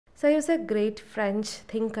So he was a great French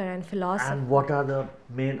thinker and philosopher. And what are the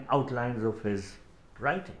main outlines of his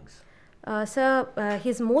writings?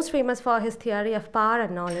 He's most famous for his theory of power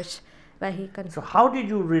and knowledge, where he So how did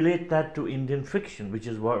you relate that to Indian fiction, which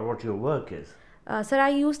is what your work is? Sir, I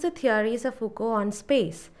used the theories of Foucault on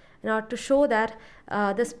space in order to show that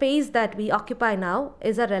the space that we occupy now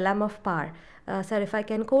is a realm of power. Sir, if I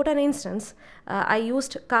can quote an instance, I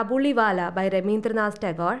used Kabuliwala by Rabindranath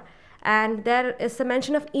Tagore, and there is a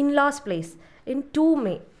mention of in-laws place in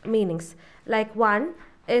two meanings. Like one,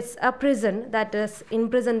 it's a prison that is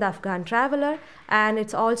imprisoned the Afghan traveler, and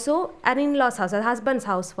it's also an in-laws house, a husband's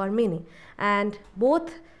house for many. And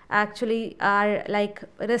both actually are like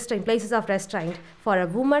places of restraint for a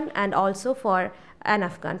woman and also for an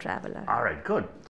Afghan traveler. All right, good.